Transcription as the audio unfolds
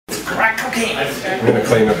Crack cocaine. I'm going to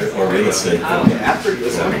claim a bit more real estate. After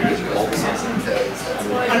this,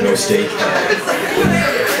 No steak.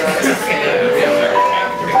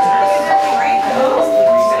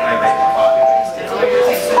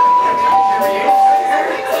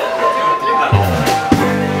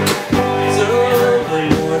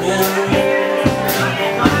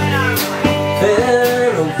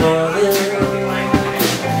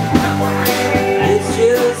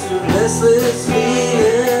 Restless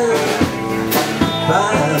feeling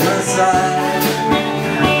by my side,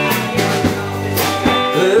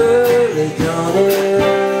 early dawning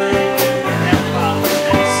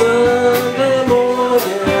Sunday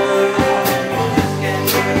morning.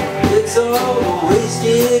 It's all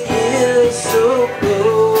wasted years so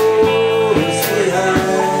close behind.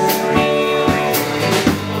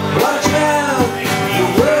 Watch out, the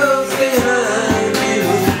world's behind you.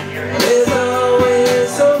 There's always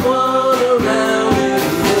someone around you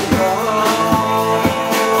to call.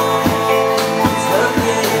 It's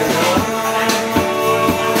nothing at all.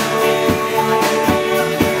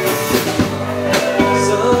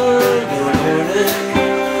 Sunday morning,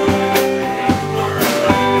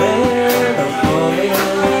 man, I'm falling.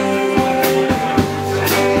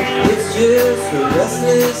 It's just a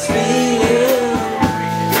restless feeling